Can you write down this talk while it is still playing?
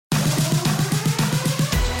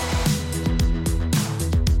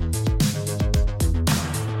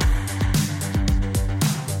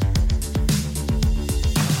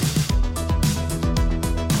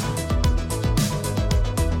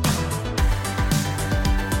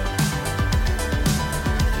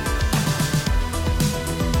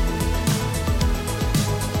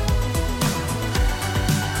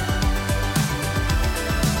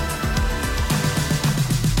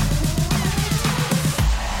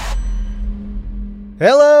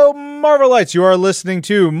Hello, Marvelites. You are listening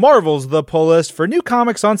to Marvel's The Pull List for new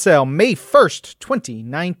comics on sale May 1st,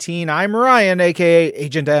 2019. I'm Ryan, a.k.a.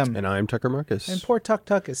 Agent M. And I'm Tucker Marcus. And poor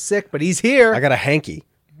Tuck is sick, but he's here. I got a hanky.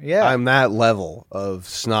 Yeah. I'm that level of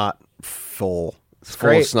snot full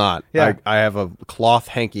great. of snot. Yeah. I have a cloth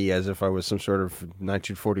hanky as if I was some sort of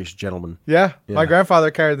 1940s gentleman. Yeah, my grandfather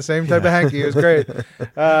carried the same type of hanky. It was great.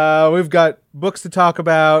 We've got books to talk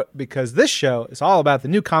about because this show is all about the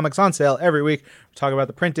new comics on sale every week. We talk about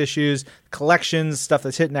the print issues, collections, stuff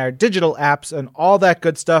that's hitting our digital apps, and all that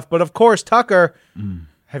good stuff. But of course, Tucker,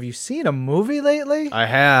 have you seen a movie lately? I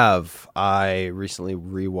have. I recently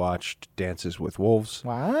rewatched Dances with Wolves.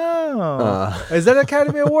 Wow. Is that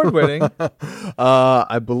Academy Award winning?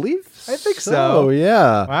 I believe I think so.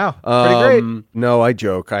 Yeah. Wow. Pretty great. No, I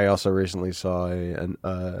joke. I also recently saw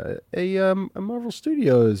a Marvel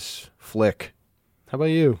Studios flick. How about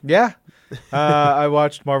you? Yeah. I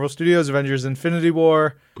watched Marvel Studios Avengers Infinity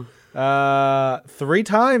War 3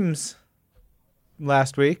 times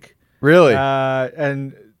last week. Really?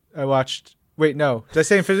 And I watched... Wait, no. Did I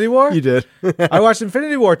say Infinity War? You did. I watched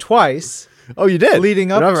Infinity War twice. Oh, you did?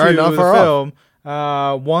 Leading up to the film.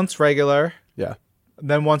 Once regular. Yeah.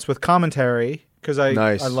 Then once with commentary. Because I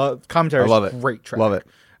love... Commentary is great track. Love it.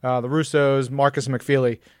 The Russos, Marcus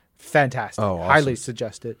McFeely. Fantastic. Oh, awesome. Highly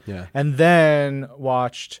suggested. Yeah. And then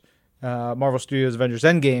watched Marvel Studios Avengers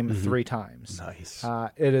Endgame 3 times. Nice.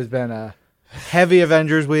 It has been a heavy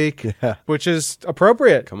Avengers week, which is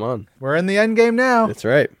appropriate. Come on. We're in the Endgame now. That's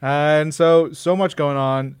right. And so much going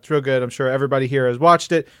on. It's real good. I'm sure everybody here has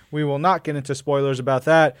watched it. We will not get into spoilers about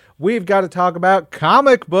that. We've got to talk about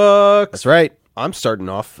comic books. That's right. I'm starting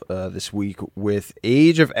off this week with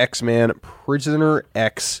Age of X-Men Prisoner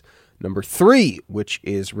X #3, which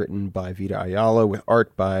is written by Vita Ayala with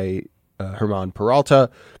art by Herman Peralta,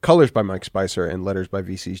 colors by Mike Spicer, and letters by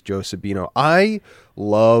VC's Joe Sabino. I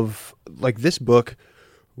love, this book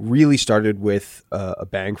really started with a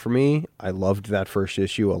bang for me. I loved that first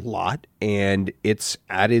issue a lot, and it's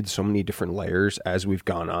added so many different layers as we've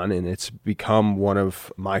gone on, and it's become one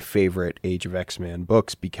of my favorite Age of X-Men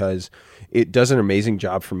books because it does an amazing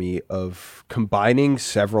job for me of combining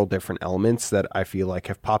several different elements that I feel like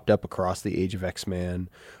have popped up across the Age of X-Men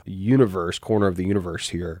universe, corner of the universe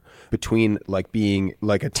here, between being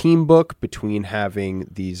a team book, between having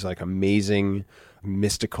these amazing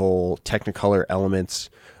mystical technicolor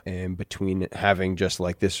elements, and between having just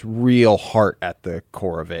this real heart at the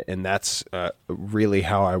core of it. And that's really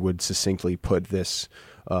how I would succinctly put this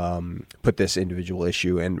individual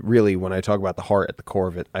issue. And really, when I talk about the heart at the core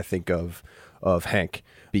of it, I think of Hank,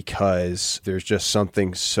 because there's just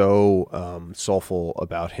something so soulful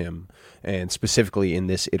about him. And specifically in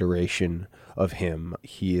this iteration of him,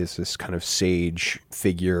 he is this kind of sage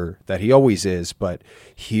figure that he always is, but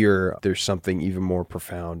here there's something even more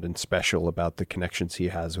profound and special about the connections he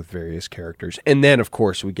has with various characters. And then, of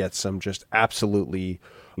course, we get some just absolutely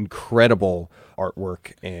incredible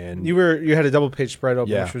artwork. And you had a double page spread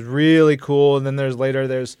open, which was really cool. And then there's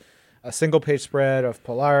a single page spread of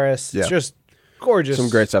Polaris. It's just gorgeous. Some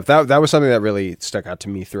great stuff. That was something that really stuck out to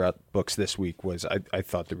me throughout books this week. Was I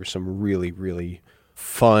thought there was some really, really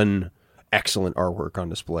fun, excellent artwork on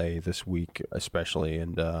display this week, especially.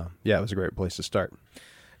 And it was a great place to start.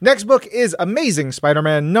 Next book is Amazing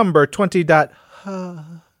Spider-Man number 20.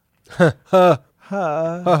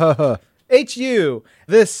 HU.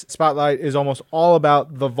 This spotlight is almost all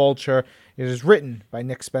about the Vulture. It is written by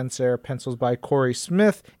Nick Spencer, pencils by Corey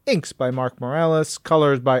Smith, inks by Mark Morales,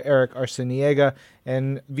 colors by Eric Arciniega,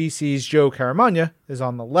 and VC's Joe Caramagna is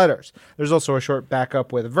on the letters. There's also a short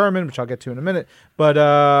backup with Vermin, which I'll get to in a minute.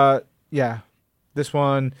 But this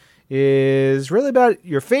one is really about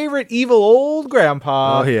your favorite evil old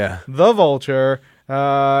grandpa, the Vulture.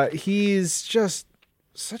 He's just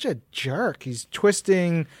such a jerk. He's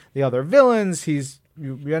twisting the other villains.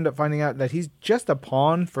 You end up finding out that he's just a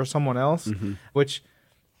pawn for someone else, which,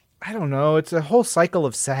 I don't know, it's a whole cycle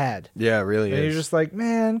of sad. Yeah, it really and is. You're just like,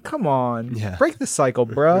 man, come on. Break the cycle,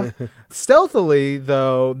 bruh. Stealthily,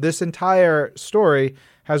 though, this entire story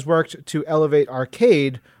has worked to elevate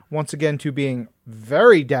Arcade once again to being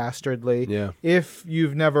very dastardly. Yeah. If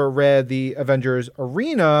you've never read the Avengers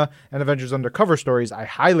Arena and Avengers Undercover stories, I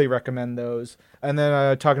highly recommend those. And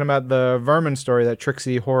then talking about the Vermin story, that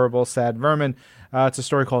tricksy, horrible, sad Vermin, it's a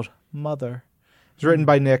story called Mother. It's written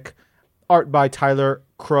by Nick, art by Tyler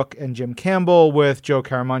Crook and Jim Campbell, with Joe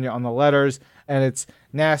Caramagna on the letters, and it's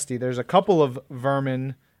nasty. There's a couple of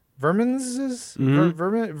Verminses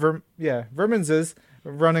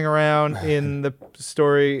running around in the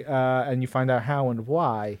story, and you find out how and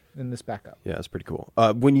why in this backup. Yeah, it's pretty cool.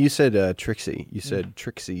 When you said Trixie, you said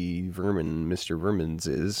Trixie Vermin, Mr. Vermins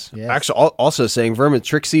is. Yes. Actually, also saying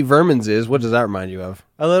Trixie Vermins is. What does that remind you of?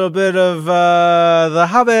 A little bit of The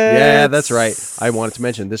Hobbit. Yeah, that's right. I wanted to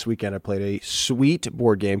mention this weekend I played a sweet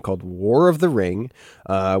board game called War of the Ring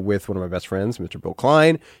with one of my best friends, Mr. Bill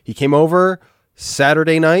Klein. He came over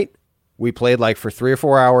Saturday night. We played like for 3 or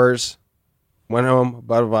 4 hours. Went home,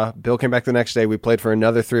 blah, blah, blah. Bill came back the next day. We played for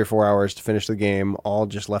another 3 or 4 hours to finish the game. All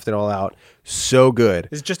just left it all out. So good.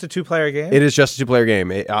 Is it just a 2-player game? It is just a 2-player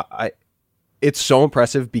game. It's so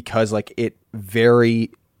impressive because like it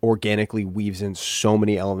very organically weaves in so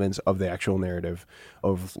many elements of the actual narrative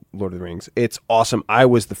of Lord of the Rings. It's awesome. I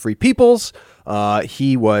was the Free Peoples.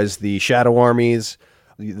 He was the Shadow Armies.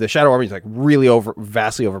 The Shadow Army is like really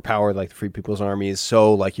vastly overpowered, like the Free People's armies.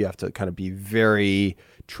 So like you have to kind of be very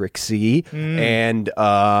tricksy. And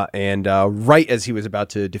right as he was about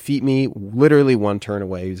to defeat me, literally one turn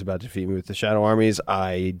away, he was about to defeat me with the Shadow Armies.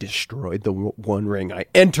 I destroyed the One Ring. I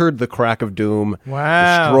entered the Crack of Doom.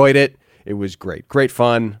 Wow! Destroyed it. It was great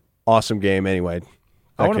fun, awesome game. Anyway,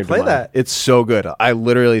 I want to play that. It's so good. I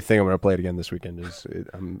literally think I'm going to play it again this weekend.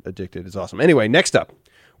 I'm addicted. It's awesome. Anyway, next up,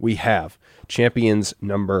 we have Champions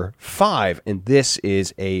number 5, and this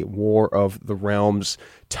is a War of the Realms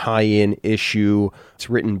tie-in issue. It's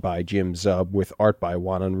written by Jim Zub with art by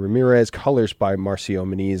Juan Ramirez, colors by Marcio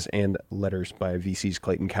Moniz, and letters by VC's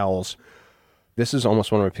Clayton Cowles. This is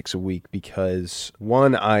almost one of my picks a week because,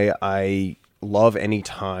 one, I love any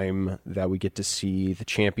time that we get to see the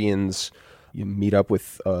Champions meet up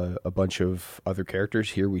with a bunch of other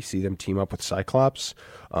characters. Here we see them team up with Cyclops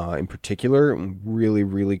in particular. Really,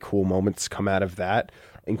 really cool moments come out of that,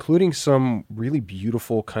 including some really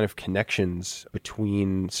beautiful kind of connections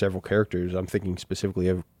between several characters. I'm thinking specifically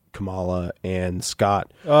of Kamala and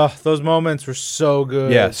Scott. Oh, those moments were so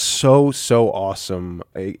good. Yeah, so awesome.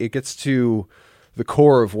 It gets to the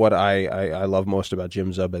core of what I love most about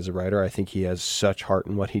Jim Zub as a writer. I think he has such heart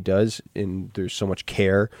in what he does, and there's so much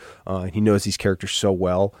care. He knows these characters so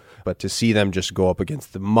well, but to see them just go up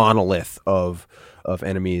against the monolith of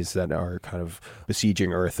enemies that are kind of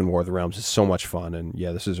besieging Earth and War of the Realms is so much fun. And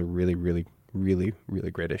yeah, this is a really, really, really,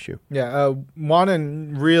 really great issue. Yeah,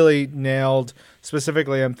 Juanan really nailed,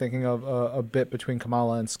 specifically I'm thinking of a bit between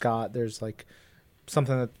Kamala and Scott. There's like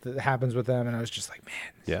something that happens with them, and I was just like,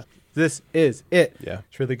 man, yeah. This is it. Yeah.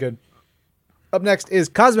 It's really good. Up next is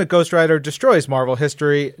Cosmic Ghost Rider Destroys Marvel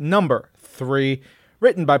History number 3,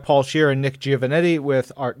 written by Paul Scheer and Nick Giovanetti,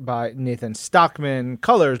 with art by Nathan Stockman,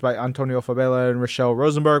 colors by Antonio Fabela and Rochelle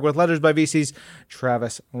Rosenberg, with letters by VC's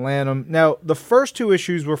Travis Lanham. Now, the first 2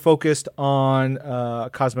 issues were focused on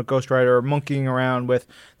Cosmic Ghost Rider monkeying around with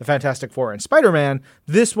the Fantastic Four and Spider-Man.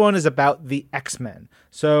 This one is about the X-Men.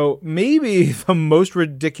 So maybe the most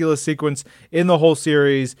ridiculous sequence in the whole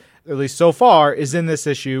series, at least so far, is in this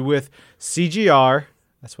issue with CGR.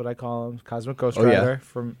 That's what I call him, Cosmic Ghost Rider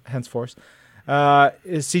from henceforth.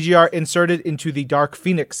 Is CGR inserted into the Dark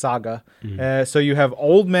Phoenix saga. So you have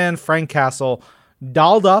old man Frank Castle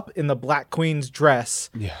dolled up in the Black Queen's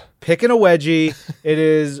dress, picking a wedgie. It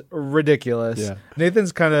is ridiculous. Yeah.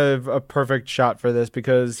 Nathan's kind of a perfect shot for this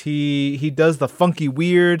because he does the funky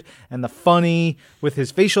weird and the funny with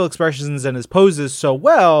his facial expressions and his poses so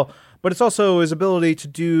well, but it's also his ability to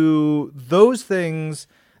do those things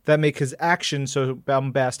that make his action so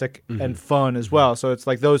bombastic and fun as well. So it's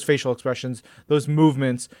like those facial expressions, those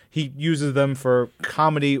movements, he uses them for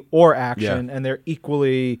comedy or action, and they're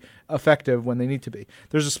equally effective when they need to be.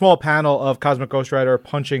 There's a small panel of Cosmic Ghost Rider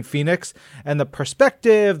punching Phoenix, and the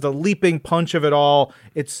perspective, the leaping punch of it all,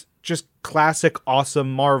 it's just classic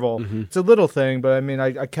awesome Marvel. It's a little thing, but I mean,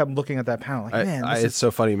 I kept looking at that panel like, man, it's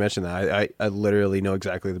so funny you mentioned that. I literally know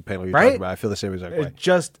exactly the panel you're Right? talking about. I feel the same exact way. it's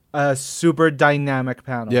just a super dynamic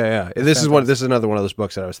panel. Yeah. This is another one of those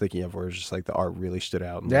books that I was thinking of where it's just like the art really stood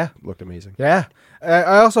out and looked amazing. Yeah.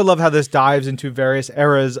 I also love how this dives into various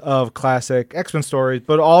eras of classic X-Men stories,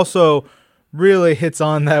 but also really hits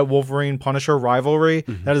on that Wolverine-Punisher rivalry.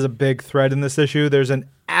 That is a big thread in this issue. There's an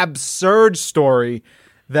absurd story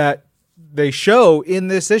that they show in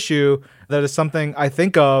this issue that is something I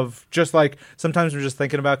think of just like sometimes we're just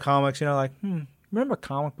thinking about comics, like, remember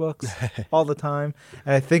comic books all the time?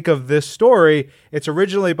 And I think of this story. It's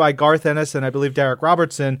originally by Garth Ennis and I believe Derek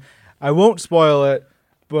Robertson. I won't spoil it,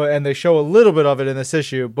 and they show a little bit of it in this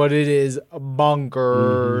issue, but it is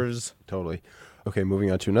bonkers. Totally. Okay, moving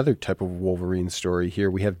on to another type of Wolverine story here.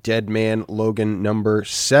 We have Dead Man Logan number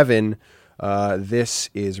 7. This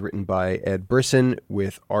is written by Ed Brisson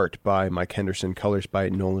with art by Mike Henderson, colors by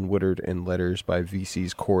Nolan Woodard, and letters by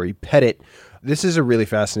VC's Corey Pettit. This is a really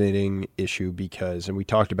fascinating issue because, and we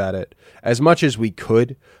talked about it as much as we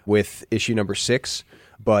could with issue number 6,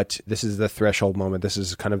 but this is the threshold moment. This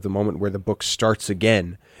is kind of the moment where the book starts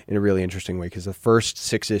again in a really interesting way, because the first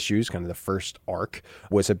 6 issues, kind of the first arc,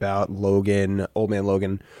 was about Logan, Old Man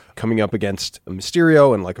Logan, coming up against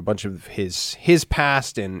Mysterio and like a bunch of his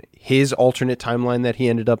past and his alternate timeline that he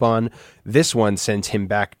ended up on. This one sends him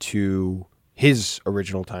back to his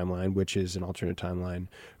original timeline, which is an alternate timeline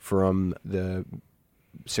from the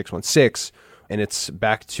 616, and it's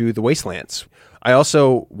back to the Wastelands. I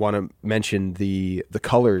also want to mention the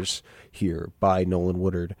colors here by Nolan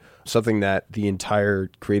Woodard, something that the entire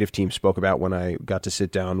creative team spoke about when I got to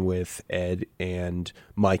sit down with Ed and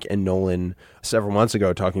Mike and Nolan several months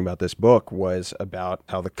ago talking about this book, was about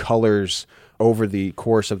how the colors over the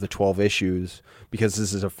course of the 12 issues, because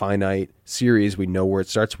this is a finite series, we know where it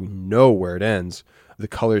starts, we know where it ends, the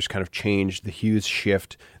colors kind of change, the hues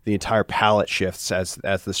shift, the entire palette shifts as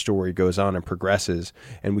the story goes on and progresses,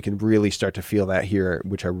 and we can really start to feel that here,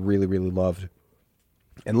 which I really, really loved.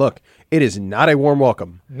 And look, it is not a warm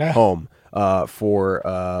welcome home for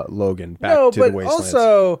Logan back to the Wastelands.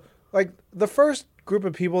 Also, like, the first group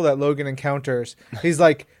of people that Logan encounters, he's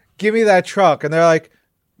like, give me that truck, and they're like,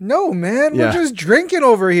 no, man, we're just drinking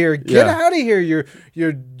over here. Get out of here,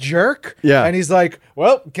 you jerk. Yeah. And he's like,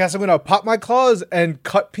 well, guess I'm going to pop my claws and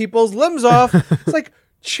cut people's limbs off. It's like,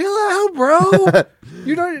 chill out, bro.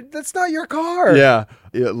 That's not your car. Yeah.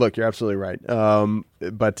 Look, you're absolutely right.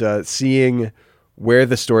 But seeing where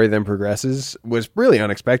the story then progresses was really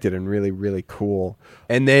unexpected and really, really cool.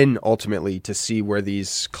 And then ultimately to see where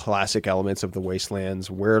these classic elements of the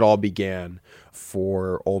Wastelands, where it all began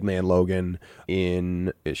for Old Man Logan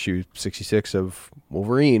in issue 66 of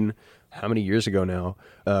Wolverine, how many years ago now,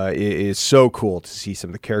 it is so cool to see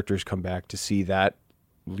some of the characters come back, to see that,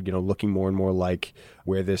 looking more and more like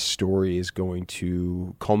where this story is going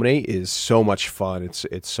to culminate is so much fun.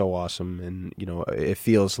 It's so awesome. And, it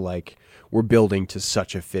feels like we're building to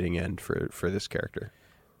such a fitting end for this character.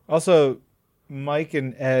 Also, Mike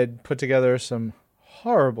and Ed put together some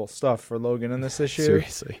horrible stuff for Logan in this issue.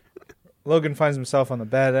 Seriously. Logan finds himself on the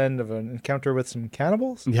bad end of an encounter with some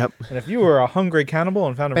cannibals. Yep. And if you were a hungry cannibal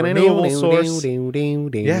and found a renewable source,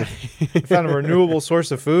 found a renewable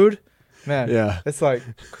source of food, man, it's like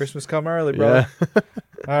Christmas come early, brother. Yeah.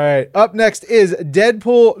 All right. Up next is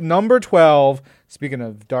Deadpool number 12. Speaking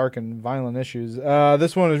of dark and violent issues,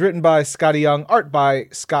 this one is written by Scotty Young, art by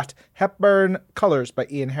Scott Hepburn, colors by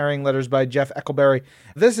Ian Herring, letters by Jeff Eckleberry.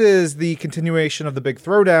 This is the continuation of the big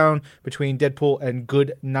throwdown between Deadpool and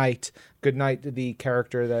Good Night. Good Night, the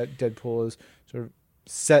character that Deadpool is sort of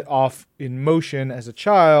set off in motion as a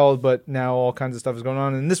child, but now all kinds of stuff is going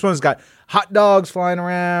on. And this one's got hot dogs flying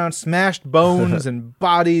around, smashed bones and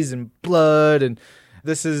bodies and blood. And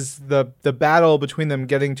this is the battle between them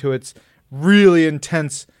getting to its really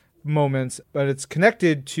intense moments, but it's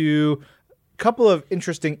connected to a couple of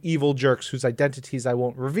interesting evil jerks whose identities I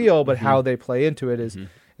won't reveal, but how they play into it is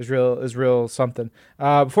real something.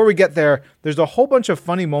 Before we get there, there's a whole bunch of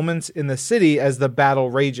funny moments in the city as the battle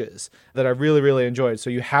rages that I really, really enjoyed. So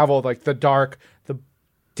you have all like the dark, the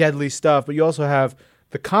deadly stuff, but you also have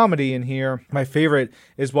the comedy in here. My favorite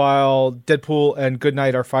is while Deadpool and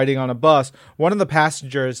Goodnight are fighting on a bus, one of the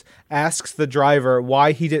passengers asks the driver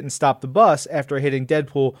why he didn't stop the bus after hitting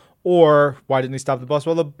Deadpool, or why didn't he stop the bus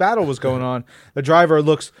while the battle was going on. The driver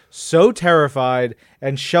looks so terrified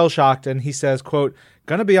and shell-shocked, and he says, quote,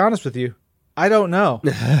 "Gonna be honest with you, I don't know,"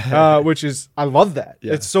 which is, I love that.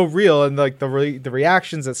 Yeah. It's so real, and like the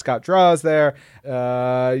reactions that Scott draws there,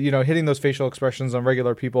 hitting those facial expressions on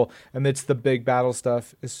regular people amidst the big battle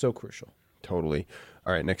stuff is so crucial. Totally.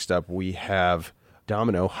 All right, next up we have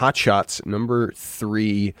Domino Hot Shots number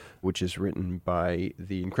 3, which is written by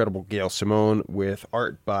the incredible Gail Simone with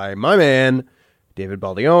art by my man David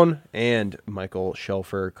Baldione and Michael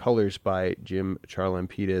Shelfer, colors by Jim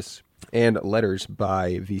Charlampidis, and letters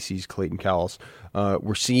by VC's Clayton Cowles.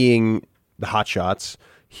 We're seeing the Hot Shots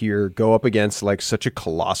here go up against like such a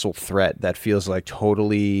colossal threat that feels like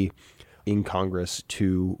totally incongruous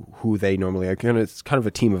to who they normally are. It's kind of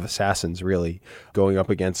a team of assassins, really, going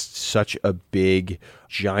up against such a big,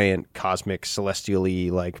 giant, cosmic,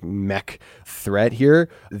 celestially like mech threat here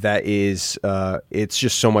that is, it's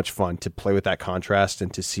just so much fun to play with that contrast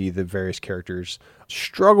and to see the various characters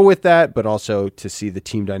struggle with that, but also to see the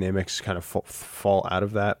team dynamics kind of fall out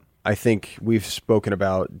of that. I think we've spoken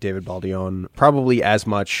about David Baldione probably as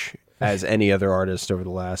much as any other artist over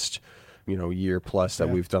the last year plus that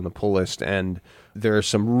we've done the pull list, and there are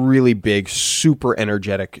some really big, super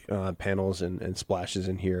energetic panels and splashes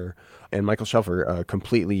in here. And Michael Shelfer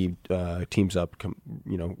completely teams up,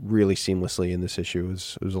 really seamlessly in this issue.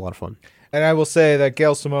 It was a lot of fun. And I will say that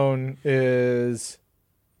Gail Simone is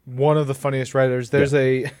one of the funniest writers. There's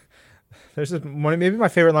maybe my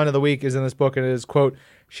favorite line of the week is in this book, and it is, quote,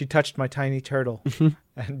 "She touched my tiny turtle."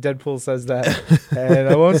 And Deadpool says that. And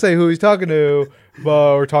I won't say who he's talking to,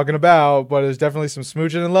 but there's definitely some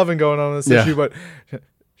smooching and loving going on in this issue, but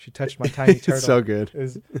she touched my tiny turtle. It's so good.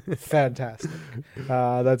 Is fantastic.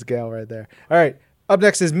 That's Gail right there. All right. Up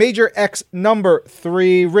next is Major X number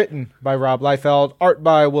 3, written by Rob Liefeld, art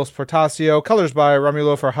by Whilce Portacio, colors by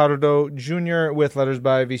Romulo Fajardo Jr., with letters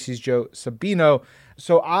by VC's Joe Sabino.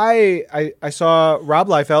 So I saw Rob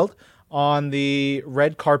Liefeld on the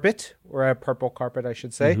red carpet, or a purple carpet, I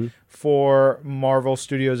should say, for Marvel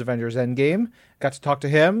Studios Avengers Endgame. Got to talk to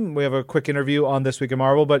him. We have a quick interview on This Week in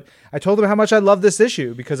Marvel, but I told him how much I love this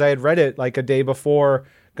issue because I had read it like a day before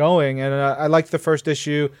going, and I liked the first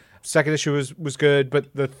issue. Second issue was good,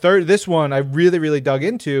 but this one I really, really dug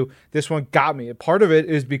into. This one got me. Part of it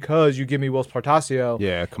is because you give me Whilce Portacio.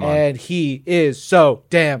 Yeah, come on. And he is so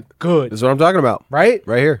damn good. This is what I'm talking about. Right?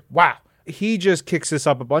 Right here. Wow. He just kicks this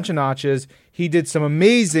up a bunch of notches. He did some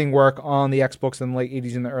amazing work on the X-Books in the late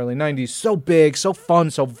 80s and the early 90s. So big, so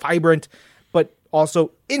fun, so vibrant, but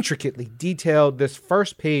also intricately detailed. This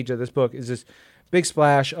first page of this book is this big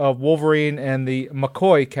splash of Wolverine and the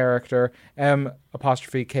McCoy character,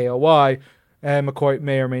 M''Koy. And McCoy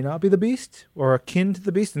may or may not be the Beast or akin to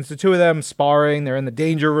the Beast. And it's the two of them sparring. They're in the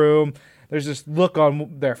danger room. There's this look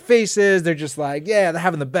on their faces. They're just like, yeah, they're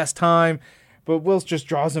having the best time. But Whilce just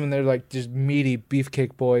draws them, and they're like just meaty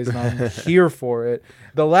beefcake boys, and I'm here for it.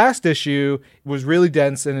 The last issue was really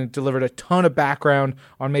dense, and it delivered a ton of background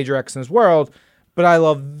on Major X and his world. But I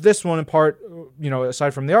love this one in part,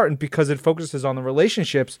 aside from the art, and because it focuses on the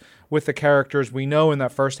relationships with the characters we know in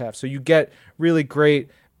that first half. So you get really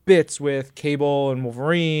great bits with Cable and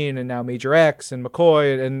Wolverine, and now Major X and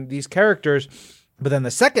McCoy and these characters. But then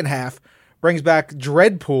the second half brings back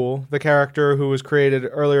Dreadpool, the character who was created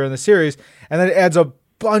earlier in the series, and then it adds a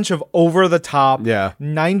bunch of over-the-top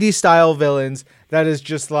 90s style villains that is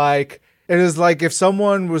just like, it is like if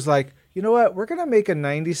someone was like, you know what, we're going to make a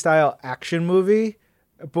 90s style action movie,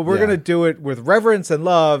 but we're going to do it with reverence and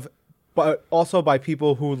love, but also by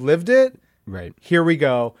people who lived it. Right. Here we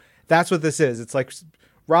go. That's what this is. It's like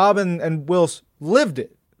Rob and Whilce lived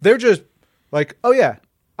it. They're just like, oh yeah,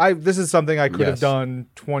 this is something I could have done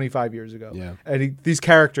 25 years ago. Yeah. And these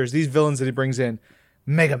characters, these villains that he brings in,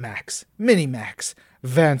 Megamax, Minimax,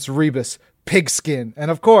 Vance Rebus, Pigskin, and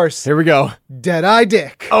of course, here we go, Deadeye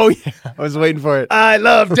Dick. Oh yeah, I was waiting for it. I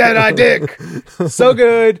love Deadeye Dick. So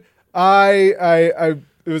good. It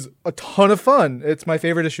was a ton of fun. It's my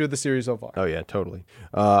favorite issue of the series so far. Oh yeah, totally.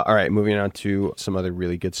 All right, moving on to some other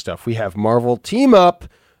really good stuff. We have Marvel Team Up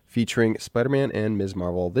featuring Spider-Man and Ms.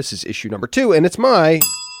 Marvel. This is issue number 2, and it's my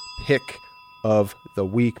pick of the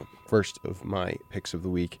week. First of my picks of the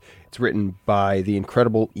week. It's written by the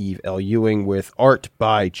incredible Eve L. Ewing with art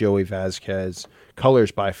by Joey Vasquez,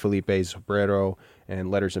 colors by Felipe Sobrero, and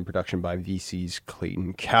letters and production by VC's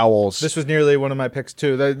Clayton Cowles. This was nearly one of my picks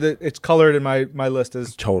too. It's colored in my list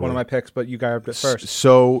as one of my picks, but you grabbed it first.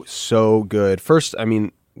 So good. First, I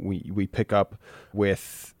mean, we pick up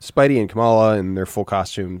with Spidey and Kamala in their full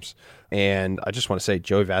costumes, and I just want to say,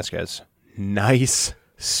 Joey Vasquez, nice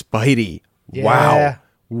Spidey. Yeah. Wow.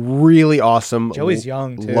 Really awesome. Joey's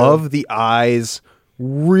young, too. Love the eyes.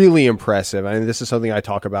 Really impressive. I mean, this is something I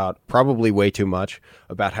talk about probably way too much,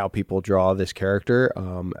 about how people draw this character.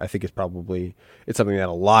 I think it's something that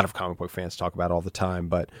a lot of comic book fans talk about all the time,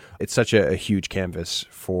 but it's such a huge canvas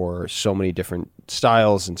for so many different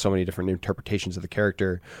styles and so many different interpretations of the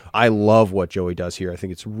character. I love what Joey does here. I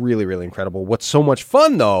think it's really, really incredible. What's so much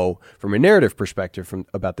fun, though, from a narrative perspective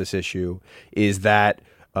about this issue, is that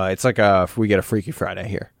it's like we get a Freaky Friday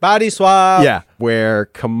here. Body swap. Yeah, where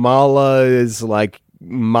Kamala's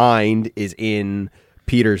mind is in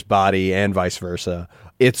Peter's body and vice versa.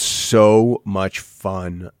 It's so much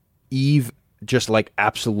fun. Eve just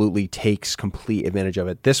absolutely takes complete advantage of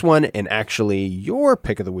it. This one, and actually your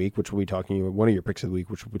pick of the week, which we'll be talking, one of your picks of the week,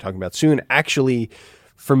 which we'll be talking about soon, actually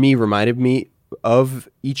for me reminded me of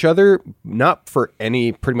each other, not for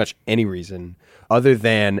pretty much any reason other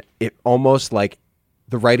than it almost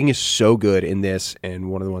the writing is so good in this,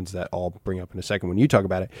 and one of the ones that I'll bring up in a second when you talk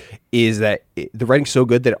about it, is that the writing's so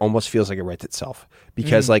good that it almost feels like it writes itself.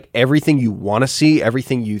 Because everything you want to see,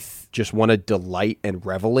 everything you just want to delight and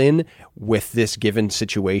revel in with this given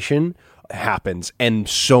situation happens, and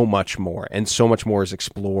so much more. And so much more is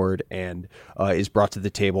explored and is brought to the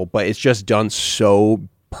table. But it's just done so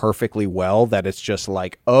perfectly well that it's just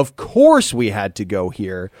like, of course we had to go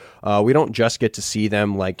here. We don't just get to see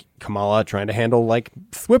them like Kamala trying to handle like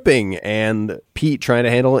thwipping and Pete trying to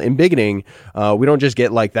handle embiggening. We don't just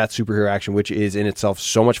get like that superhero action, which is in itself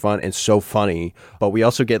so much fun and so funny, but we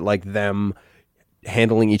also get like them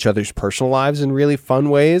handling each other's personal lives in really fun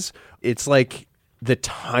ways. It's like the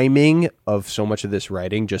timing of so much of this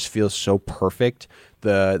writing just feels so perfect.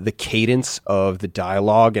 The cadence of the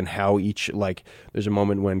dialogue and how each, like, there's a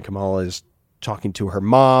moment when Kamala is talking to her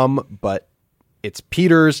mom, but it's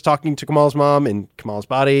Peter's talking to Kamala's mom in Kamala's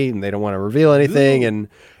body, and they don't want to reveal anything. Ooh. And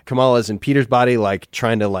Kamala's in Peter's body, like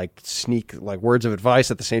trying to like sneak like words of advice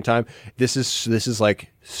at the same time. This is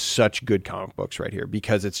like such good comic books right here,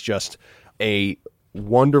 because it's just a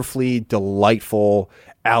wonderfully delightful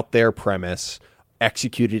out there premise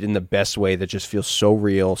executed in the best way that just feels so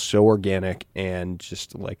real, so organic, and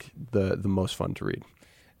just like the most fun to read.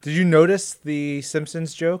 Did you notice the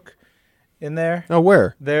Simpsons joke in there? Oh,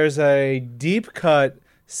 where? There's a deep cut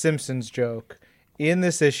Simpsons joke in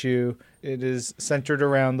this issue. It is centered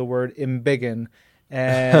around the word embiggen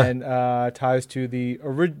and ties to the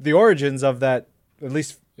origins of that, at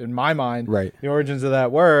least in my mind, right? The origins of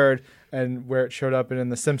that word and where it showed up in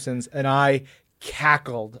The Simpsons. And I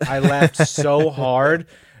cackled. I laughed so hard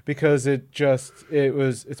because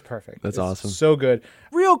it's perfect. That's awesome. So good.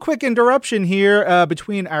 Real quick interruption here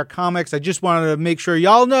between our comics. I just wanted to make sure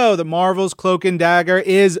y'all know that Marvel's Cloak and Dagger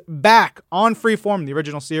is back on Freeform, the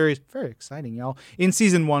original series. Very exciting, y'all. In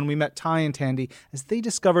season 1, we met Ty and Tandy as they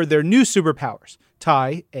discovered their new superpowers.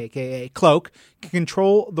 Ty, a.k.a. Cloak, can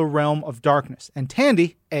control the realm of darkness, and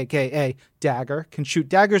Tandy, a.k.a. Dagger, can shoot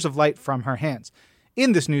daggers of light from her hands.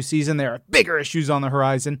 In this new season, there are bigger issues on the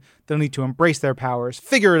horizon. They'll need to embrace their powers,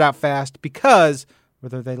 figure it out fast, because,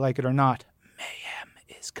 whether they like it or not, mayhem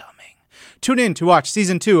is coming. Tune in to watch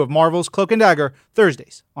Season 2 of Marvel's Cloak and Dagger,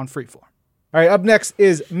 Thursdays on Freeform. All right, up next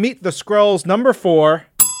is Meet the Skrulls number 4,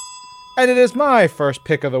 and it is my first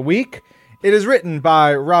pick of the week. It is written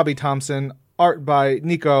by Robbie Thompson, art by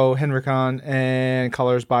Nico Henriksen, and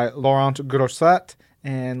colors by Laurent Grosset,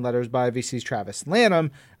 and letters by VC's Travis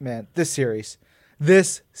Lanham. Man, this series,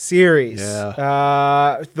 yeah.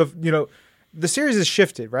 The series is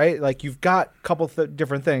shifted, right? Like, you've got a couple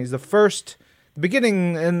different things. The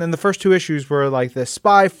beginning and then the first 2 issues were like the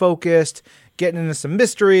spy focused, getting into some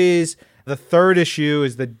mysteries. The 3rd issue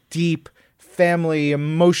is the deep family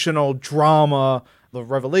emotional drama, the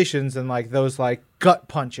revelations and like those like gut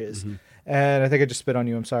punches. Mm-hmm. And I think I just spit on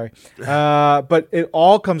you. I'm sorry. But it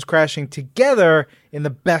all comes crashing together in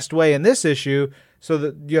the best way in this issue. So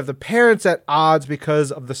that you have the parents at odds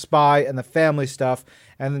because of the spy and the family stuff,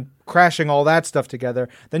 and crashing all that stuff together.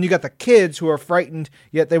 Then you got the kids who are frightened,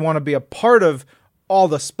 yet they want to be a part of all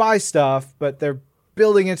the spy stuff, but they're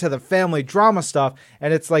building into the family drama stuff.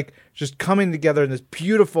 And it's like just coming together in this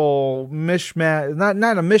beautiful mishmash. Not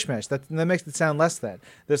a mishmash. That makes it sound less than.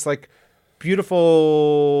 This like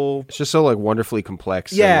beautiful. It's just so like wonderfully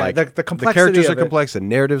complex. Yeah, and, like, the complexity. The characters of are complex, the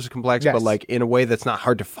narratives are complex, yes. But like in a way that's not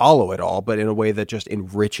hard to follow at all, but in a way that just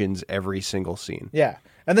enriches every single scene. Yeah,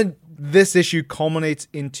 and then this issue culminates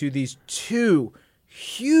into these 2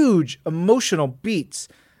 huge emotional beats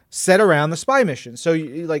set around the spy mission. So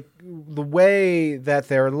like the way that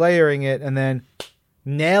they're layering it and then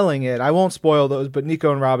nailing it. I won't spoil those, but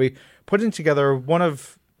Nico and Robbie putting together one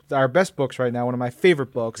of our best books right now, one of my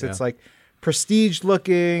favorite books. Yeah. It's like prestige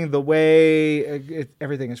looking, the way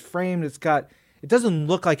everything is framed. It doesn't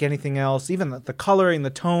look like anything else. Even the coloring, the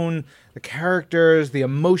tone, the characters, the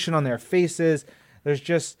emotion on their faces. There's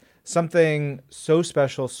just something so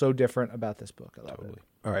special, so different about this book. I love it.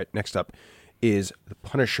 All right, next up is The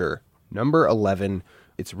Punisher, number 11.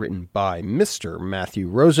 It's written by Mr. Matthew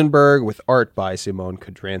Rosenberg with art by Simone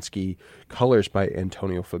Kodransky, colors by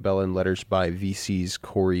Antonio Fabella, and letters by VC's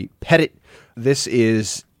Corey Pettit. This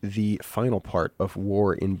is the final part of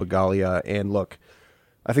War in Bagalia. And look,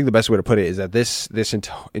 I think the best way to put it is that this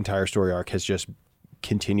entire story arc has just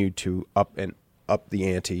continued to up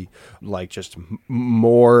the ante, like just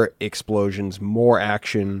more explosions, more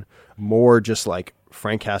action, more just like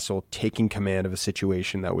Frank Castle taking command of a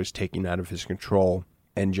situation that was taken out of his control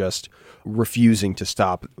and just refusing to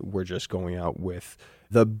stop. We're just going out with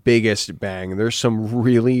the biggest bang. There's some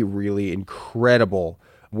really, really incredible,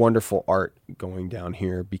 wonderful art going down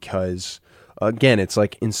here because, again, it's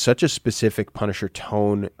like in such a specific Punisher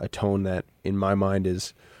tone, a tone that in my mind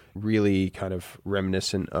is really kind of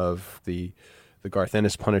reminiscent of the Garth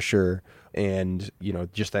Ennis Punisher, and,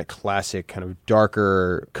 just that classic kind of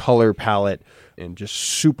darker color palette and just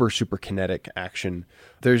super, super kinetic action.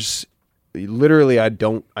 There's literally, I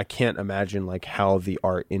can't imagine like how the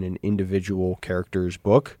art in an individual character's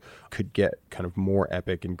book could get kind of more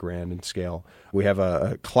epic and grand in scale. We have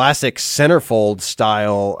a classic centerfold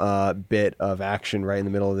style bit of action right in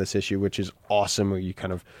the middle of this issue, which is awesome. Where you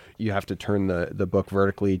have to turn the book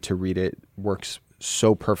vertically to read it. Works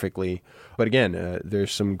so perfectly. But again,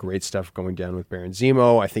 there's some great stuff going down with Baron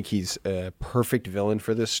Zemo. I think he's a perfect villain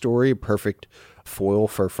for this story, perfect foil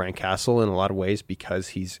for Frank Castle in a lot of ways because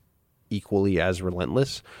he's equally as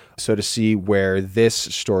relentless. So to see where this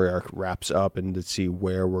story arc wraps up and to see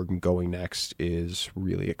where we're going next is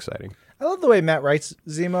really exciting. I love the way Matt writes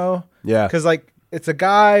Zemo. Yeah. Because, like, it's a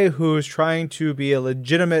guy who's trying to be a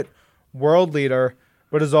legitimate world leader,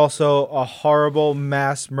 but is also a horrible,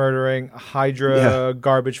 mass-murdering Hydra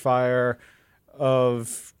garbage fire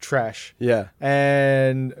of trash. Yeah.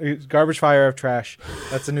 And garbage fire of trash.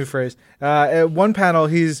 That's a new phrase. At one panel,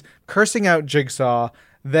 he's cursing out Jigsaw.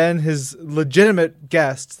 Then his legitimate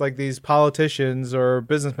guests, like these politicians or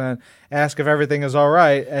businessmen, ask if everything is all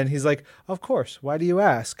right. And he's like, of course. Why do you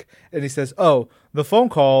ask? And he says, oh, the phone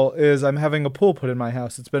call is I'm having a pool put in my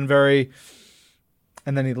house. It's been very...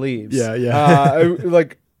 And then he leaves. Yeah.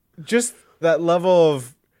 Like, just that level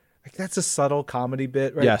of... Like, that's a subtle comedy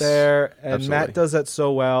bit right there. And absolutely. Matt does that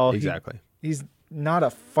so well. Exactly. He's not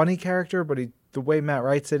a funny character, but the way Matt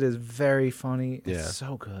writes it is very funny. It's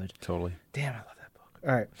so good. Totally. Damn, I love that book.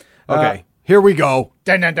 All right. Okay, here we go.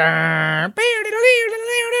 Dun, dun, dun.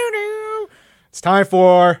 It's time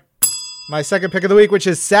for my second pick of the week, which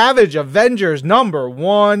is Savage Avengers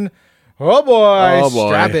 #1. Oh boy,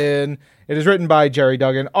 strap in. It is written by Jerry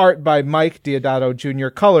Duggan, art by Mike Deodato Jr.,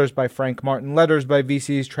 colors by Frank Martin, letters by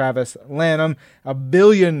VC's Travis Lanham, 1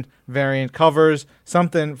 billion variant covers,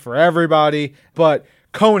 something for everybody. But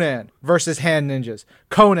Conan versus Hand Ninjas,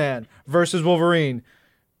 Conan versus Wolverine.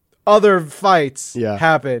 Other fights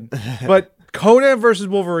happen, but Conan versus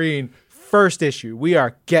Wolverine, first issue. We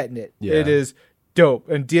are getting it. Yeah. It is dope.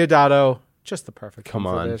 And Deodato, just the perfect one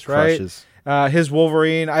for this, right? Crushes. His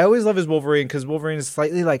Wolverine, I always love his Wolverine because Wolverine is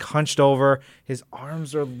slightly like hunched over. His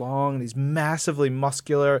arms are long and he's massively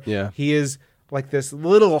muscular. Yeah. He is like this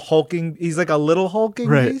little hulking, he's like a little hulking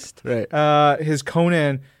beast. Right. His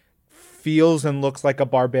Conan feels and looks like a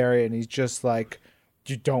barbarian. He's just like,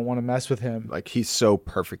 you don't want to mess with him. Like, he's so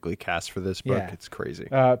perfectly cast for this book. Yeah. It's crazy.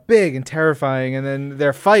 Big and terrifying. And then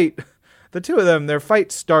their fight, the two of them, their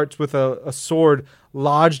fight starts with a sword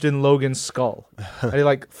lodged in Logan's skull. And he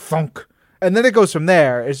like thunk. And then it goes from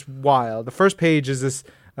there. It's wild. The first page is this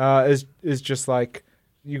is just like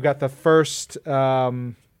you got the first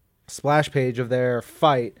splash page of their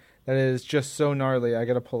fight that is just so gnarly. I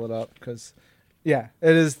got to pull it up because it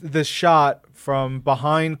is this shot from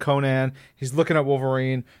behind Conan. He's looking at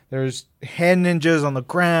Wolverine. There's hand ninjas on the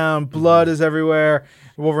ground. Blood is everywhere.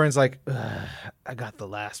 Wolverine's like, I got the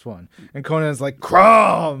last one. And Conan's like,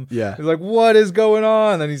 Crom! Yeah. He's like, what is going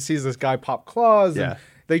on? And then he sees this guy pop claws. Yeah. And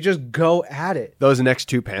they just go at it. Those next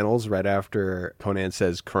two panels right after Conan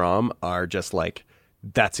says Crom are just like,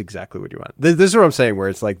 that's exactly what you want. This is what I'm saying, where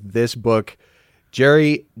it's like this book,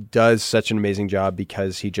 Jerry does such an amazing job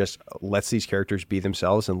because he just lets these characters be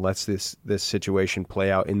themselves and lets this situation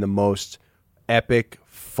play out in the most epic,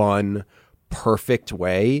 fun, perfect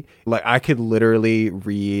way. Like, I could literally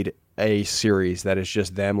read a series that is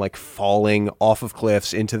just them like falling off of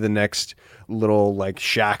cliffs into the next little like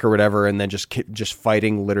shack or whatever, and then just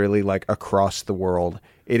fighting literally like across the world.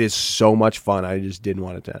 It is so much fun. I just didn't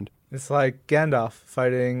want it to end. It's like Gandalf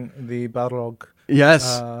fighting the Balrog.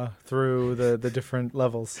 Yes. Through the different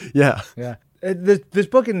levels. Yeah. Yeah. This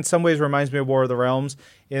book in some ways reminds me of War of the Realms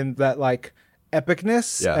in that like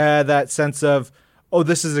epicness, that sense of, oh,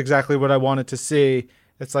 this is exactly what I wanted to see.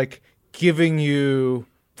 It's like giving you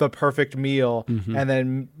the perfect meal and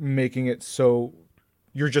then making it so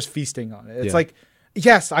you're just feasting on it. It's like,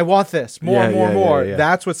 yes, I want this more. Yeah.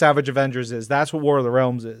 That's what Savage Avengers is. That's what War of the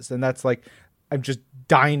Realms is. And that's like, I'm just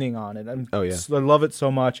dining on it. I love it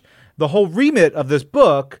so much. The whole remit of this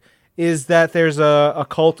book is that there's a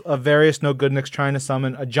cult of various no-goodniks trying to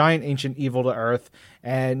summon a giant ancient evil to Earth,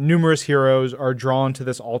 and numerous heroes are drawn to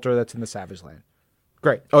this altar that's in the Savage Land.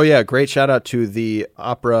 Great. Oh, yeah. Great shout out to the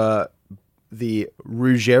opera, the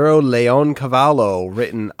Ruggero Leoncavallo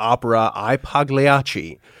written opera I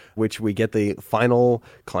Pagliacci, which we get the final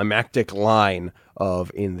climactic line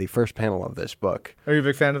of in the first panel of this book. Are you a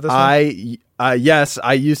big fan of this one? Yes,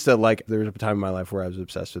 I used to like, there was a time in my life where I was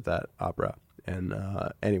obsessed with that opera. And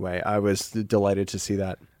anyway, I was delighted to see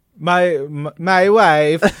that. My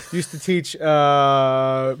wife used to teach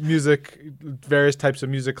music, various types of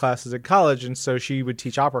music classes at college, and so she would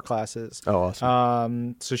teach opera classes. Oh,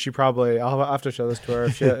 awesome. So she probably, I'll have to show this to her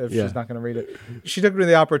if Yeah. she's not going to read it. She took me to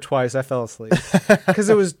the opera twice. I fell asleep because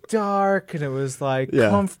it was dark and it was like Yeah.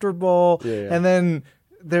 comfortable. Yeah, yeah. And then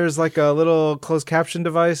there's like a little closed caption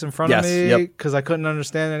device in front of Yes, me yep. because I couldn't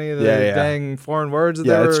understand any of the Yeah, yeah. dang foreign words that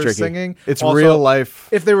Yeah, they it's were tricky. singing. It's Also, real life.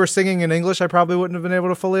 If they were singing in English, I probably wouldn't have been able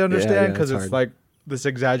to fully understand because it's it's hard. like this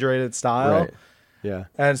exaggerated style. Right. Yeah.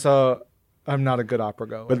 And so I'm not a good opera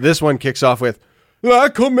goer. But this one kicks off with La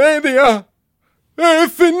Commedia è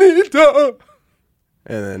finita.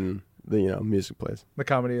 And then the music plays. The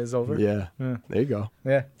comedy is over. Yeah. Yeah. There you go.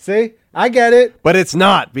 Yeah. See? I get it. But it's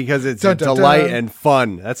not because it's Dun, dun, delight dun. and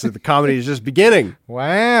fun. That's the comedy is just beginning.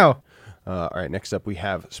 Wow. All right, next up we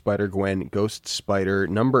have Spider-Gwen Ghost Spider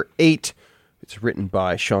number 8. It's written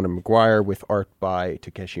by Shauna McGuire with art by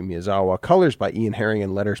Takeshi Miyazawa, colors by Ian Herring,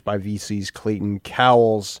 and letters by VC's Clayton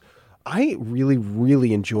Cowles. I really,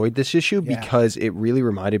 really enjoyed this issue Yeah. because it really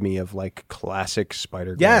reminded me of like classic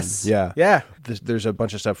Spider-Gwen. Yes. Yeah. Yeah. There's a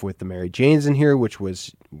bunch of stuff with the Mary Janes in here, which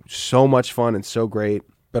was so much fun and so great.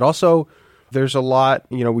 But also, there's a lot,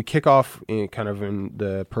 we kick off in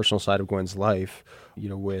the personal side of Gwen's life,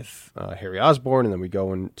 with Harry Osborn, and then we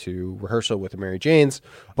go into rehearsal with the Mary Janes.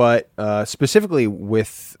 But specifically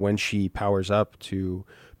with when she powers up to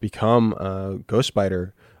become Ghost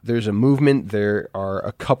Spider, there's a movement. There are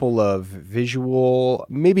a couple of visual,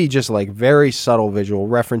 maybe just like very subtle visual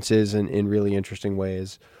references in really interesting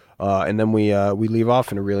ways. And then we leave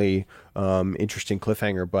off in a really interesting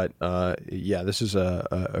cliffhanger. But this is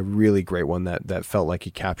a really great one that felt like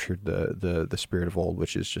he captured the spirit of old,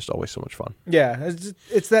 which is just always so much fun. Yeah.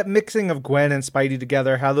 It's that mixing of Gwen and Spidey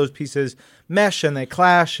together, how those pieces mesh and they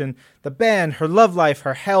clash, and the band, her love life,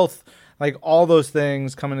 her health, like all those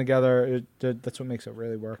things coming together. That's what makes it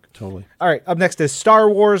really work. Totally. All right. Up next is Star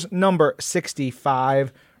Wars number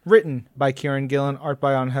 65, written by Kieran Gillen, art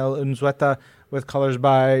by Angel Unzueta, with colors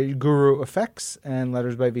by Guru Effects and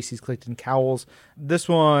letters by VC's Clayton Cowles. This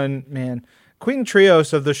one, man, Queen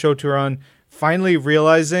Trios of the show to run finally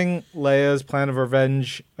realizing Leia's plan of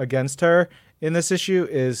revenge against her in this issue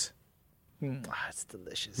is, it's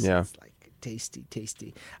delicious. Yeah. It's like tasty,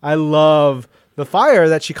 tasty. I love the fire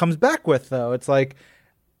that she comes back with, though. It's like,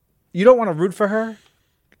 you don't want to root for her,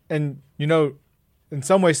 and in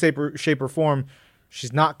some way, shape or form,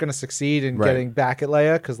 she's not going to succeed in Right. getting back at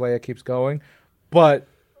Leia because Leia keeps going. But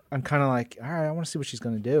I'm kind of like, all right, I want to see what she's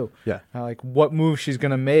going to do. Yeah. Like what move she's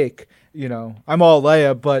going to make. I'm all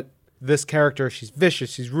Leia, but this character, she's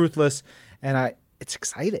vicious, she's ruthless, and it's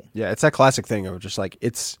exciting. Yeah, it's that classic thing of just like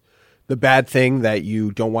it's the bad thing that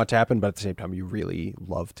you don't want to happen, but at the same time you really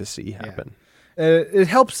love to see happen. It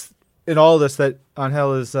helps in all this that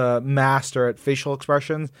Angel is a master at facial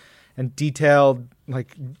expressions and detailed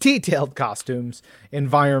costumes,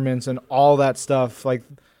 environments, and all that stuff. Like,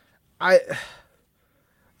 I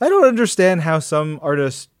don't understand how some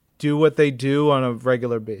artists do what they do on a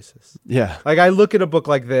regular basis. Yeah. Like, I look at a book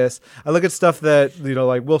like this, I look at stuff that,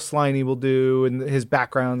 like Will Sliney will do and his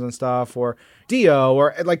backgrounds and stuff, or Dio,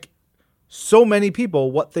 or like so many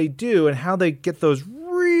people, what they do and how they get those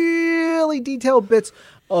really detailed bits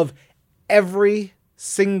of every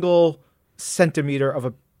single centimeter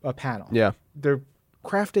of a panel. Yeah. They're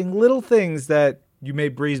crafting little things that you may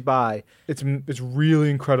breeze by. It's really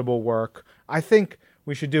incredible work. I think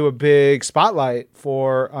we should do a big spotlight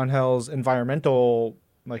for Angel's environmental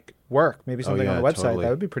work. Maybe something on the website. Totally. That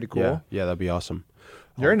would be pretty cool. Yeah, that'd be awesome.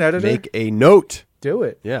 You're an editor. Make a note. Do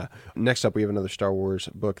it. Yeah. Next up, we have another Star Wars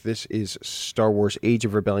book. This is Star Wars Age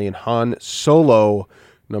of Rebellion Han Solo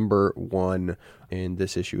number 1. And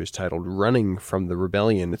this issue is titled Running from the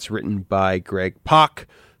Rebellion. It's written by Greg Pak,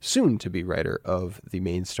 soon to be writer of the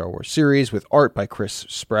main Star Wars series, with art by Chris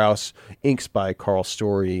Sprouse, inks by Carl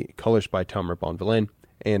Story, colors by Tom Bonvillain,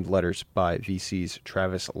 and letters by VC's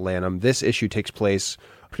Travis Lanham. This issue takes place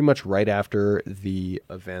pretty much right after the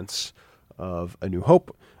events of A New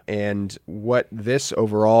Hope. And what this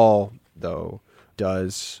overall, though,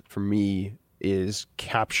 does for me is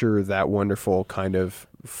capture that wonderful kind of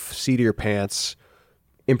seat of your pants,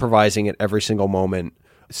 improvising at every single moment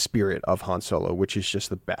spirit of Han Solo, which is just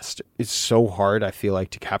the best. It's so hard, I feel like,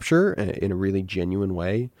 to capture in a really genuine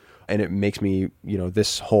way. And it makes me,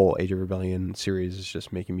 this whole Age of Rebellion series is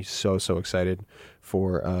just making me so excited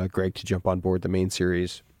for Greg to jump on board the main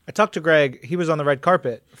series. I talked to Greg. He was on the red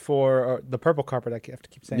carpet for the purple carpet. I have to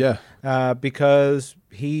keep saying, because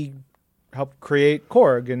he helped create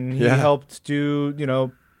Korg, and he helped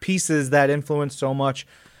do pieces that influenced so much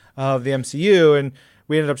of the MCU. And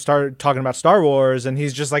we ended up talking about Star Wars, and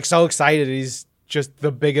he's just like so excited. He's just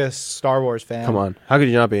the biggest Star Wars fan. Come on. How could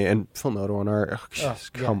you not be? And Phil Noto on art.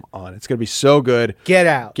 Come on. It's going to be so good. Get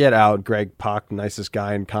out. Get out. Greg Pak, nicest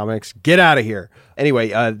guy in comics. Get out of here.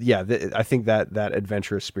 Anyway, I think that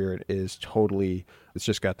adventurous spirit is totally, it's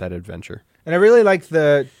just got that adventure. And I really like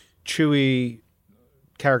the Chewie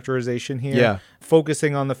characterization here. Yeah.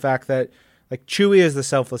 Focusing on the fact that like Chewie is the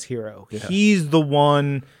selfless hero. Yeah. He's the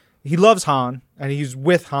one, he loves Han, and he's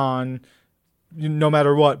with Han no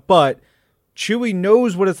matter what, but Chewie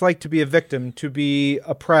knows what it's like to be a victim, to be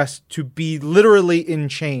oppressed, to be literally in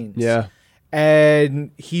chains. Yeah.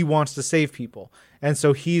 And he wants to save people. And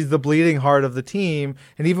so he's the bleeding heart of the team.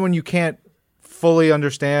 And even when you can't fully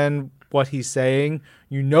understand what he's saying,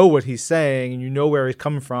 you know what he's saying and you know where he's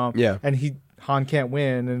coming from. Yeah. And Han can't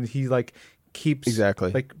win, and he like keeps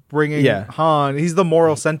like bringing Han. He's the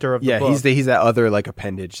moral center of the book. He's that other like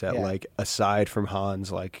appendage that like aside from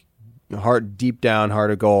Han's like heart, deep down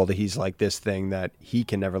heart of gold, he's like this thing that he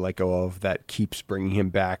can never let go of, that keeps bringing him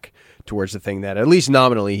back towards the thing that at least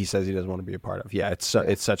nominally he says he doesn't want to be a part of.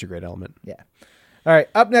 It's such a great element. Yeah. All right,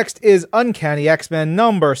 up next is Uncanny X-Men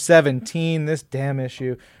number 17, this damn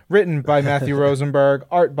issue, written by Matthew Rosenberg,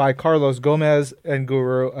 art by Carlos Gomez and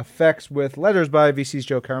Guru, effects with letters by VC's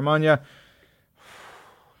Joe Caramagna.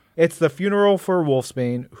 It's the funeral for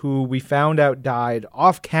Wolfsbane, who we found out died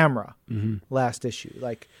off camera last issue.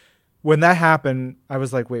 Like, when that happened, I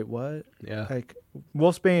was like, wait, what? Yeah. Like,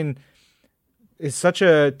 Wolfsbane is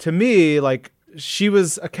to me, like, she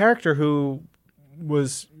was a character who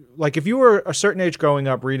was, like, if you were a certain age growing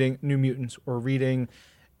up reading New Mutants or reading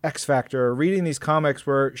X Factor or reading these comics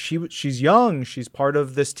where she's young, she's part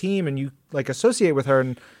of this team, and you, like, associate with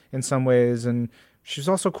her in some ways, and she's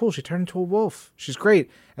also cool. She turned into a wolf. She's great.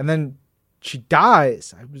 And then she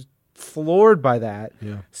dies. I was floored by that.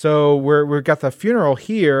 Yeah. So we've got the funeral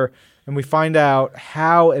here, and we find out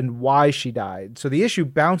how and why she died. So the issue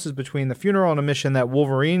bounces between the funeral and a mission that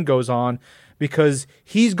Wolverine goes on because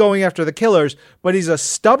he's going after the killers, but he's a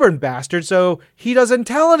stubborn bastard, so he doesn't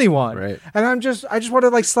tell anyone. Right. And I just want to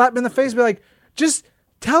like slap him in the face and be like, just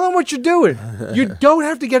tell him what you're doing. You don't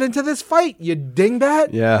have to get into this fight, you dingbat.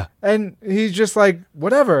 Yeah. And he's just like,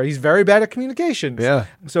 whatever. He's very bad at communications. Yeah.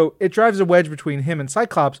 So it drives a wedge between him and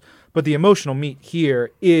Cyclops, but the emotional meat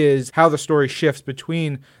here is how the story shifts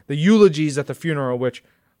between the eulogies at the funeral, which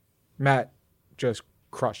Matt just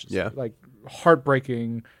crushes. Yeah. Like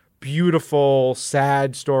heartbreaking, beautiful,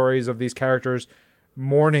 sad stories of these characters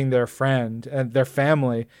mourning their friend and their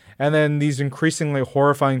family, and then these increasingly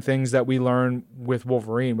horrifying things that we learn with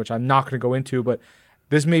Wolverine, which I'm not going to go into, but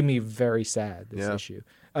this made me very sad, this issue.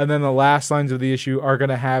 And then the last lines of the issue are going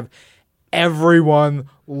to have everyone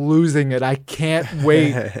losing it. I can't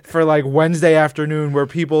wait for like Wednesday afternoon where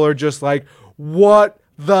people are just like, what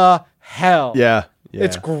the hell? Yeah.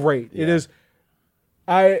 It's great. Yeah. It is.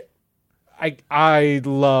 I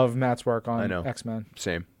love Matt's work on X-Men.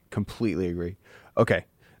 Same. Completely agree. Okay,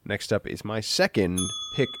 next up is my second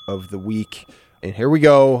pick of the week. And here we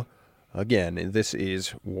go. Again, and this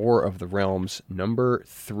is War of the Realms number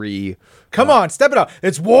 3. Come on, step it up.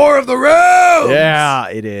 It's War of the Realms! Yeah,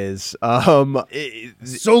 it is.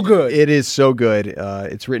 So good. It is so good.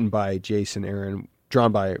 It's written by Jason Aaron,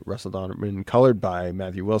 drawn by Russell Donovan, colored by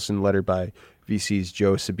Matthew Wilson, lettered by VC's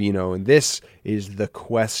Joe Sabino. And this is the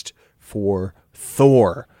quest for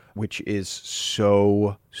Thor, which is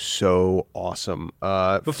so awesome.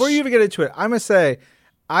 Before you even get into it, I'm going to say,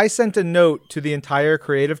 I sent a note to the entire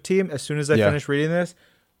creative team as soon as I finished reading this,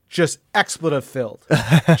 just expletive filled.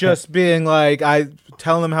 Just being like, I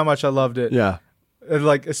telling them how much I loved it. Yeah. And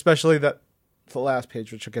like, especially the last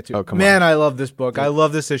page, which we'll get to. Oh, come Man, on. I love this book. I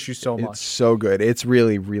love this issue so much. It's so good. It's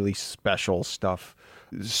really, really special stuff.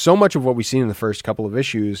 So much of what we've seen in the first couple of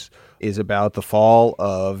issues is about the fall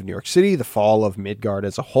of New York City, the fall of Midgard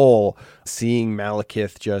as a whole, seeing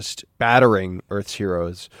Malekith just battering Earth's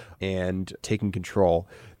heroes and taking control.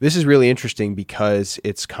 This is really interesting because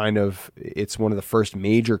it's one of the first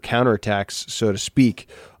major counterattacks, so to speak,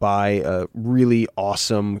 by a really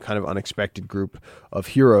awesome, kind of unexpected group of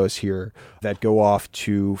heroes here that go off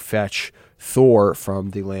to fetch Thor from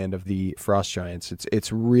the land of the Frost Giants.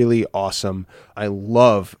 It's really awesome. I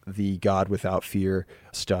love the God Without Fear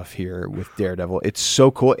stuff here with Daredevil. It's so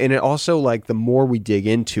cool. And it also, like, the more we dig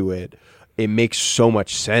into it, it makes so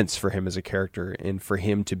much sense for him as a character and for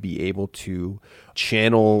him to be able to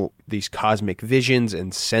channel these cosmic visions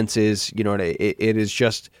and senses. You know, it is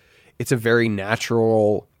just, it's a very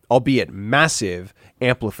natural, albeit massive,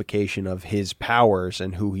 amplification of his powers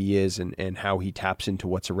and who he is and how he taps into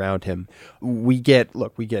what's around him. We get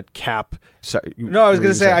Cap. Sorry, No, I was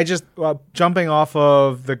going to say, I just, jumping off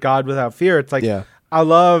of the God Without Fear, it's like, Yeah. I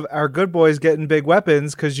love our good boys getting big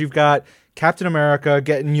weapons because you've got Captain America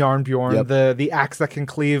getting Yarnbjorn, the axe that can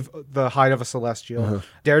cleave the hide of a Celestial.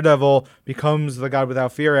 Daredevil becomes the God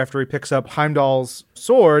Without Fear after he picks up Heimdall's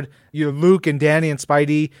sword. Luke and Danny and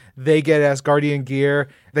Spidey, they get Asgardian gear.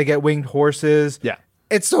 They get winged horses. Yeah.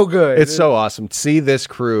 It's so good. It's so awesome to see this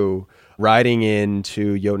crew riding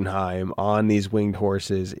into Jotunheim on these winged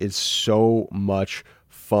horses. Is so much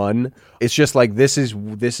fun. It's just like this is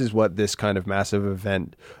what this kind of massive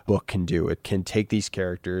event book can do. It can take these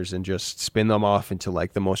characters and just spin them off into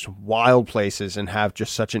like the most wild places and have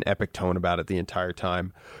just such an epic tone about it the entire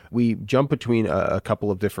time. We jump between a couple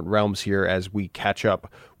of different realms here as we catch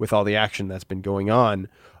up with all the action that's been going on,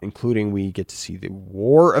 including we get to see the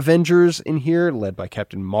War Avengers in here, led by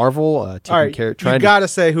Captain Marvel. You got to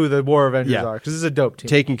say who the War Avengers are, because this is a dope team.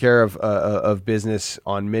 Taking care of business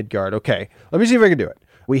on Midgard. Okay, let me see if I can do it.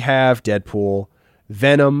 We have Deadpool,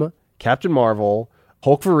 Venom, Captain Marvel,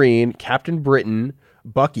 Hulkverine, Captain Britain,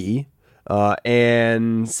 Bucky,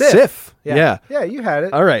 and Sif. Yeah, you had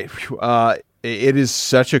it. All right. It is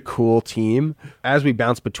such a cool team. As we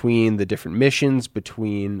bounce between the different missions,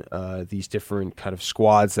 between these different kind of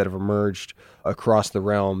squads that have emerged across the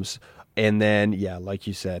realms, and then, like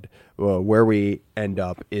you said, where we end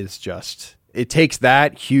up is just... It takes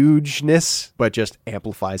that hugeness, but just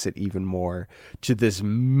amplifies it even more to this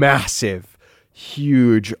massive,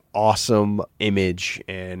 huge, awesome image.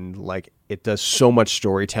 And like, it does so much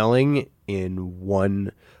storytelling in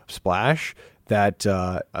one splash that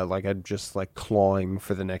I'm just like clawing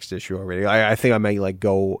for the next issue already. I think I may like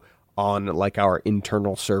go on like our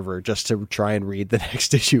internal server just to try and read the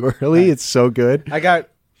next issue early. It's so good. I got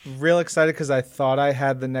real excited because I thought I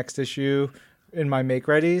had the next issue in my make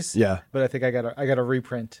readies. Yeah. But I think I got a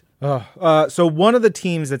reprint. So one of the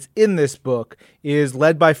teams that's in this book is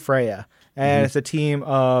led by Freya. And it's a team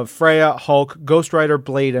of Freya, Hulk, Ghost Rider,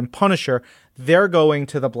 Blade, and Punisher. They're going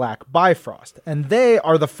to the Black Bifrost. And they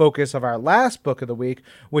are the focus of our last book of the week,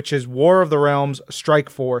 which is War of the Realms, Strike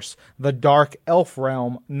Force, The Dark Elf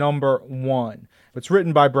Realm, #1. It's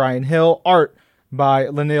written by Brian Hill, art by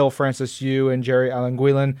Lanil Francis Yu and Jerry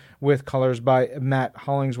Alanguilan, with colors by Matt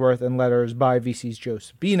Hollingsworth and letters by VC's Joe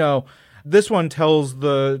Sabino. This one tells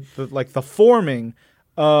the forming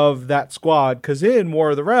of that squad, because in War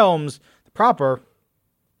of the Realms proper,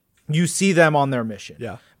 you see them on their mission.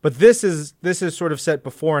 Yeah. But this is sort of set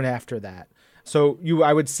before and after that. So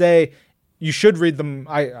I would say you should read them.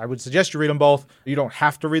 I would suggest you read them both. You don't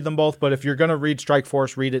have to read them both, but if you're going to read Strike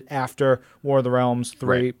Force, read it after War of the Realms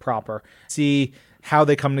 3 proper. See how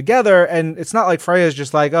they come together. And it's not like Freya's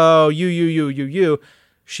just like, oh, you.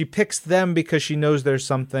 She picks them because she knows there's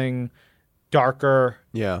something darker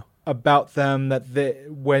about them, that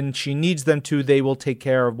when she needs them to, they will take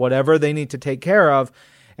care of whatever they need to take care of.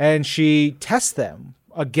 And she tests them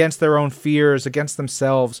against their own fears, against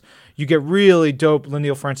themselves. You get really dope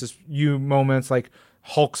Lanil Francis Yu moments, like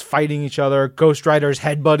Hulks fighting each other, Ghost Riders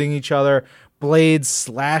headbutting each other, Blades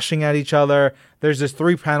slashing at each other. There's this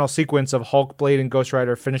 3-panel sequence of Hulk, Blade, and Ghost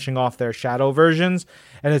Rider finishing off their shadow versions,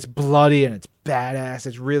 and it's bloody and it's badass.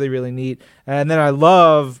 It's really, really neat. And then I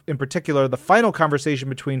love, in particular, the final conversation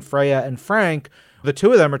between Freya and Frank. The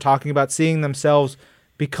two of them are talking about seeing themselves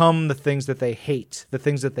become the things that they hate, the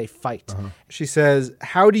things that they fight. She says,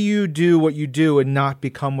 how do you do what you do and not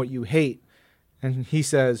become what you hate? And he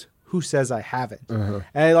says, who says I haven't?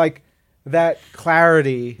 And like that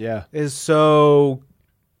clarity is so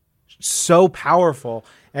powerful.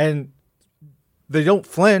 And they don't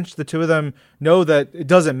flinch. The two of them know that it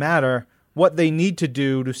doesn't matter. What they need to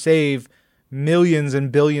do to save millions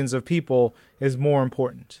and billions of people is more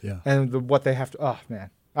important. And what they have to, oh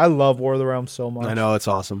man. I love War of the Realms so much. I know, it's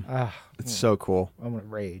awesome. It's so cool. I'm going to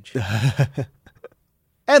rage.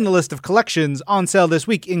 And the list of collections on sale this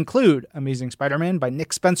week include Amazing Spider-Man by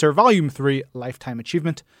Nick Spencer, Volume 3, Lifetime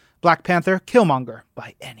Achievement, Black Panther, Killmonger,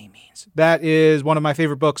 by any means. That is one of my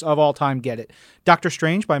favorite books of all time, get it. Doctor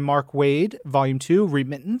Strange by Mark Waid, Volume 2,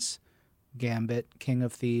 Remittance, Gambit, King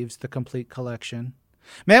of Thieves, The Complete Collection,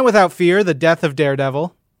 Man Without Fear, The Death of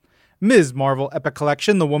Daredevil, Ms. Marvel Epic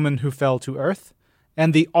Collection, The Woman Who Fell to Earth,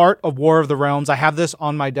 and The Art of War of the Realms. I have this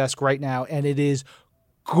on my desk right now, and it is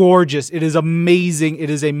gorgeous. It is amazing. It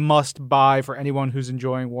is a must-buy for anyone who's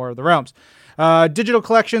enjoying War of the Realms. Digital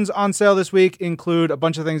collections on sale this week include a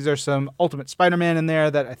bunch of things. There's some Ultimate Spider-Man in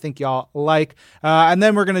there that I think y'all like. And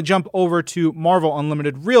then we're going to jump over to Marvel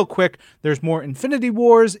Unlimited real quick. There's more Infinity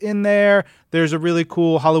Wars in there. There's a really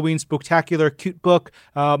cool Halloween Spooktacular cute book.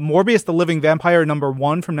 Morbius the Living Vampire #1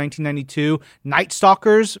 from 1992. Night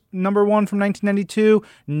Stalkers #1 from 1992.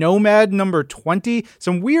 Nomad #20.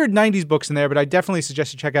 Some weird 90s books in there, but I definitely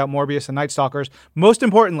suggest you check out Morbius and Night Stalkers. Most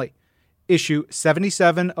importantly, issue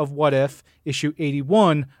 77 of What If, issue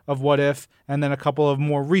 81 of What If, and then a couple of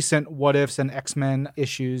more recent What Ifs and X-Men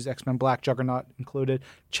issues, X-Men Black Juggernaut included.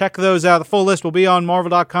 Check those out. The full list will be on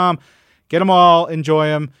Marvel.com. Get them all. Enjoy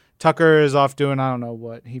them. Tucker is off doing I don't know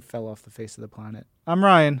what. He fell off the face of the planet. I'm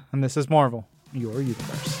Ryan, and this is Marvel, your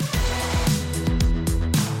universe.